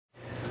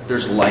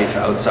there's life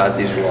outside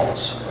these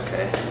walls,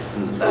 okay?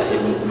 And that you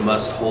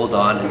must hold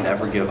on and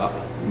never give up.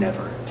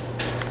 Never.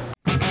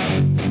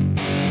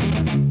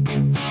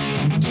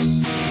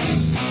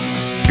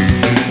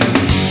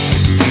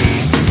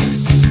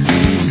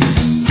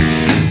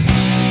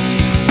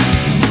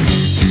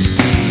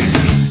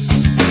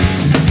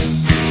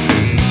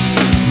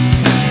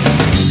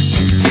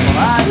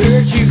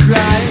 You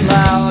crying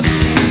loud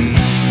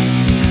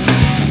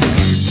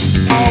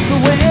all the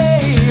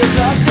way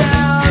across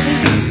town.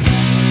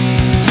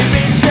 You've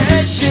been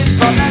searching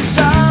for that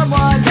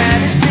someone that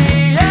is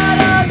beyond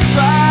on the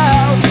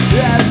crowd.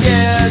 As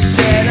you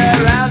sit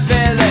around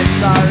feeling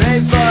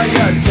sorry for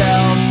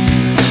yourself,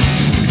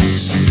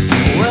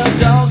 well,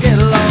 don't get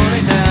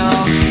lonely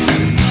now,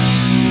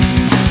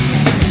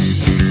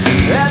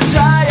 and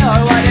try your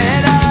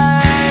white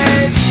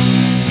eyes.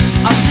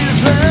 I'm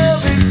just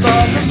moving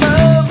for the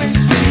moment.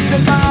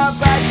 And my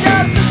back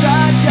got so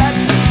tired,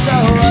 so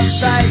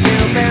uptight.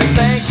 You've been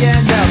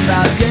thinking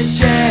about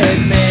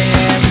ditching me.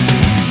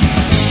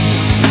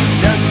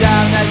 No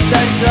time to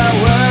search the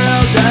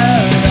world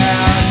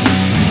around,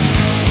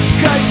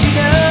 'cause you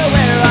know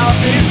where I'll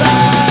be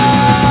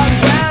found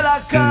when I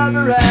come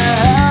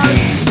around.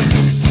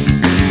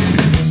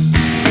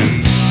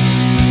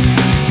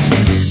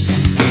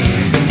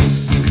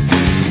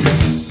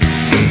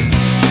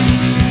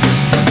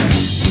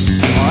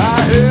 Oh, I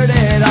heard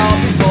it all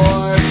before.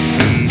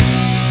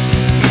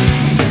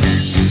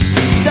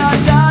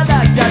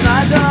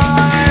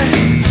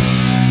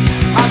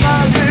 I'm a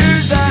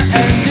loser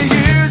and the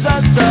user,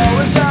 so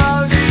it's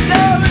only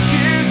no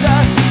accuser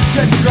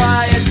to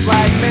try and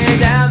slag me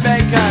down,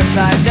 because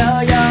I know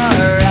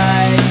you're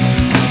right.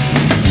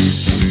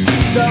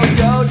 So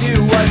go do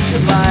what you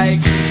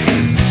like,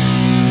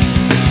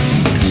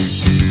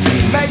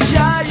 make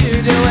sure you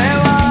do it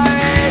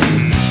wise.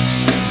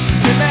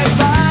 You may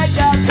find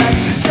out that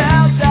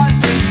yourself that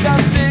thinks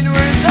nothing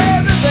worth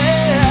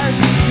everything.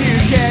 You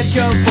can't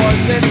go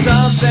forcing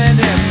something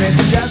if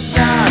it's just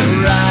not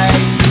right.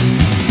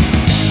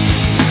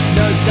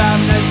 No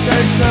time to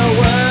search the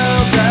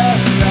world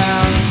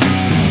around,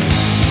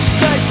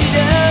 'cause you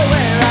know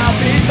where I'll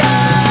be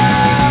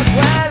found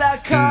when I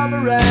come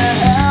around.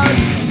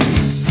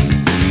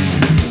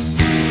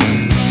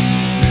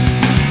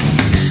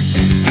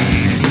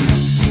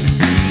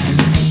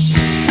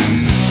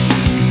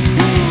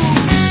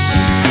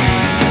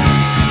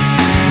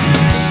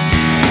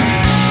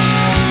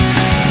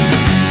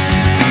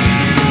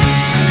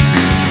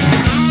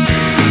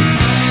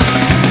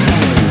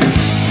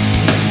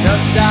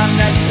 Time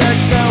to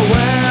search the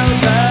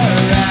world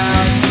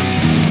around,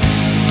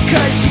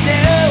 'cause you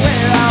know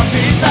where I'll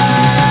be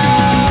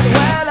found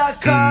when I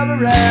come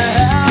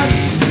around.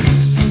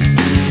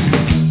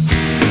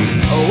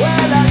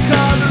 When I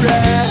come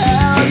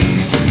around,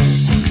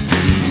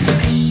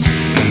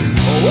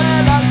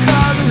 when I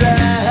come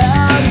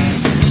around,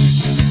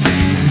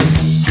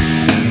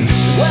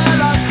 when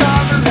I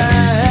come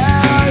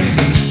around.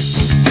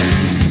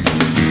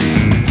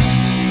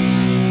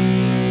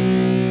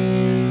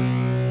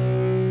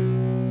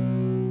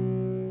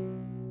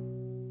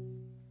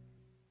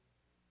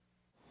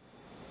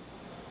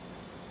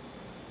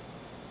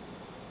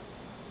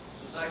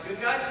 Is that good,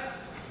 guys?